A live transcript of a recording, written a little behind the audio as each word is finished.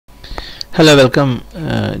Hello, welcome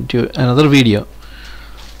to another video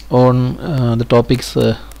on the topics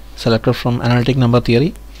selected from analytic number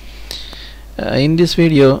theory. In this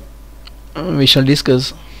video we shall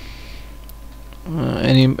discuss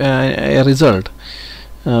a result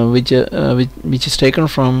which is taken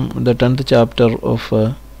from the 10th chapter of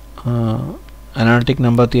analytic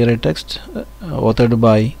number theory text authored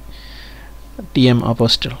by T.M.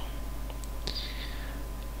 Apostle.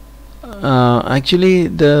 Actually,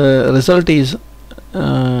 the result is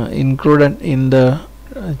included in the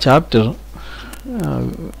chapter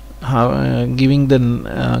giving the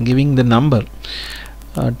number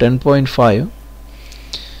 10.5,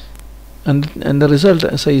 and the result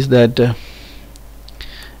says that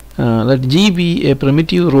let G be a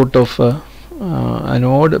primitive root of an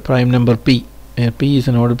odd prime number P. P is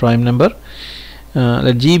an odd prime number.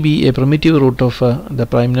 Let G be a primitive root of the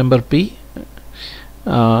prime number P.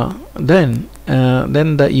 Then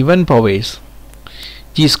the even powers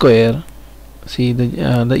G square. See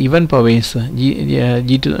the even powers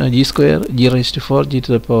G square, G raised to 4, G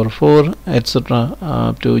to the power 4, etc.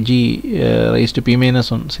 up to G raised to P minus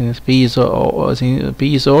 1. Since P is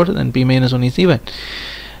odd, then P minus 1 is even.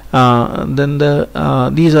 Then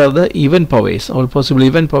these are the even powers, all possible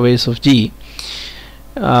even powers of G,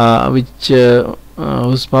 whose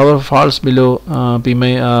power falls below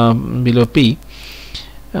below P.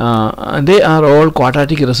 They are all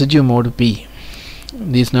quadratic residue mode P.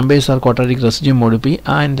 These numbers are quadratic residue mode P,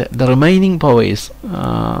 and the remaining powers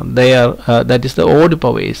they are that is the odd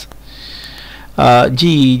powers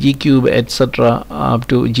G cube etc. up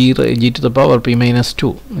to G to the power P minus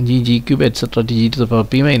 2, G cube etc. to G to the power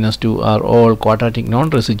P minus 2 are all quadratic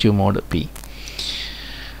non-residue mode P.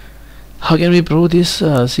 How can we prove this?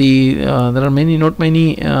 See, there are not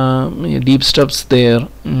many deep steps there.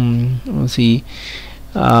 See,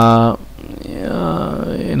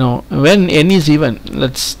 when n is even,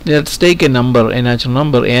 let's take a natural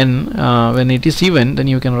number n. When it is even, then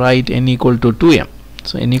you can write n equal to 2m.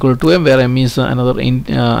 So n equal to 2m, where m is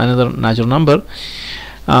another natural number,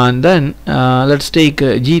 and then let's take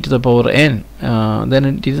g to the power n. Then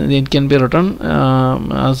it can be written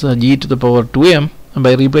as g to the power 2m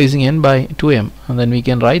by replacing n by 2m, and then we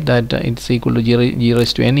can write that it's equal to g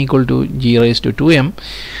raised to n equal to g raised to 2m,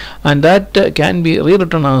 and that can be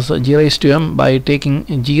rewritten as g raised to m by taking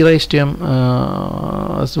g raised to m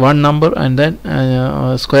as one number and then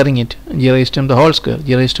squaring it, g raised to m the whole square,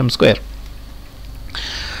 g raised to m square.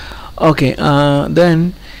 Okay,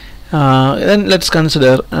 then let's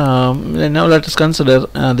consider now let us consider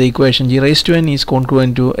the equation g raised to n is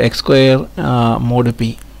congruent to x square mod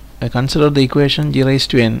P. Consider the equation g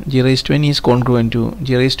raised to n. G raised to n is congruent to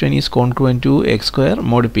x square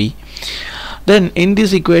mod P. Then in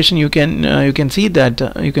this equation you can see that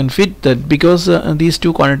you can fit that, because these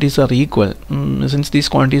two quantities are equal. Since these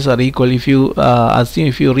quantities are equal, if you assume,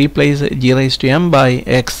 if you replace g raised to m by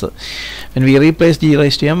x, when we replace g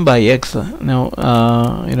raised to m by x, now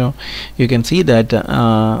you can see that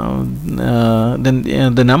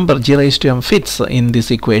then the number g raised to m fits in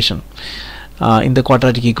this equation. In the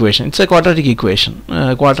quadratic equation, it's a quadratic equation,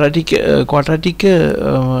 quadratic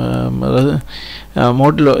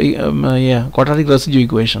residue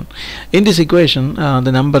equation. In this equation,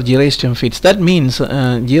 the number g raised to m fits. That means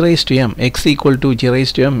g raised to m, x equal to g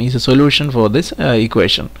raised to m, is a solution for this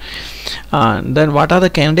equation. Then what are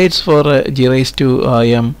the candidates for g raised to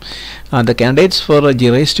m? The candidates for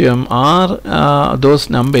g raised to m are those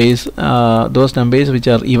numbers which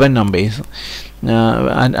are even numbers,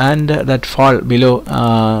 and that fall below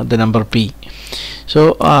the number P.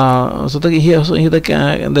 So the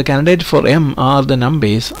candidate for m are the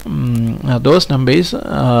numbers, those numbers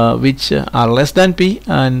which are less than P,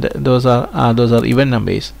 and those are even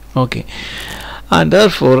numbers. Okay, and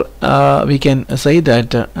therefore we can say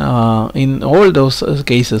that in all those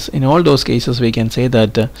cases we can say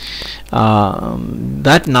that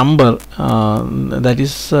that number, that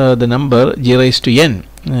is the number g raised to n,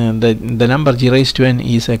 the number g raised to n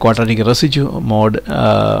is a quadratic residue mod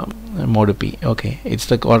P. Okay, it's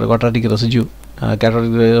the quadratic residue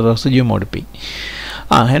mod P.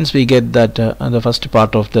 Hence we get that the first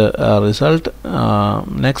part of the result.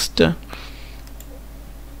 Next,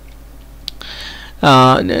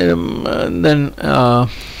 then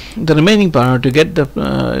the remaining part, to get the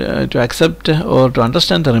to accept or to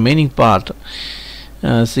understand the remaining part,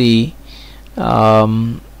 see,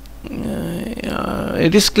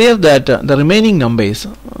 it is clear that the remaining numbers,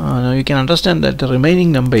 now you can understand that the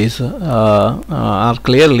remaining numbers are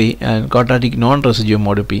clearly a quadratic non-residue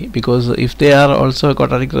mod P, because if they are also a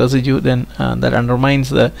quadratic residue, then that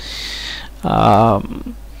undermines the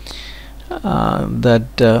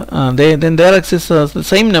then there exists the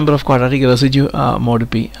same number of quadratic residue mod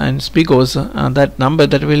p, and it's because that number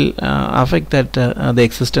that will affect that the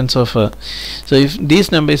existence of so if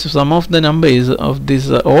these numbers, if some of the numbers of this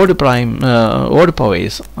odd prime odd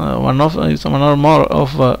powers, one or more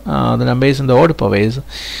of the numbers in the odd powers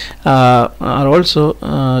are also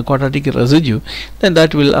quadratic residue, then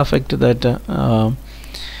that will affect that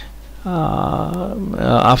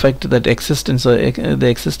existence, the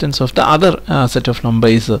existence of the other set of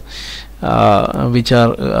numbers which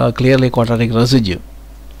are clearly quadratic residue.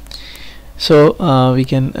 So we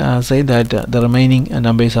can say that the remaining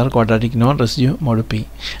numbers are quadratic non-residue mod p,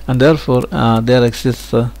 and therefore there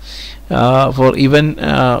exists for even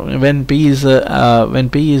when p is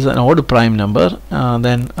an odd prime number,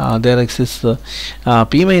 then there exists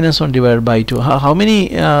p minus 1 divided by 2. How many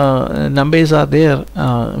numbers are there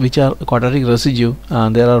which are quadratic residue?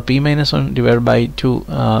 There are p minus 1 divided by 2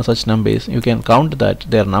 such numbers. You can count that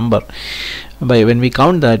their number. When we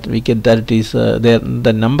count that, we get that it is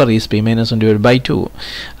the number is p minus 1 divided by 2,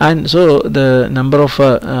 and so the number of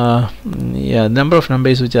number of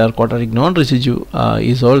numbers which are quadratic non-residue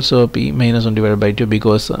is also p minus 1 divided by 2,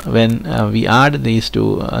 because when we add these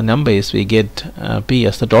two numbers, we get p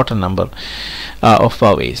as the total number of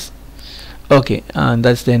powers. Okay, and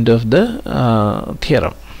that's the end of the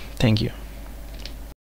theorem. Thank you.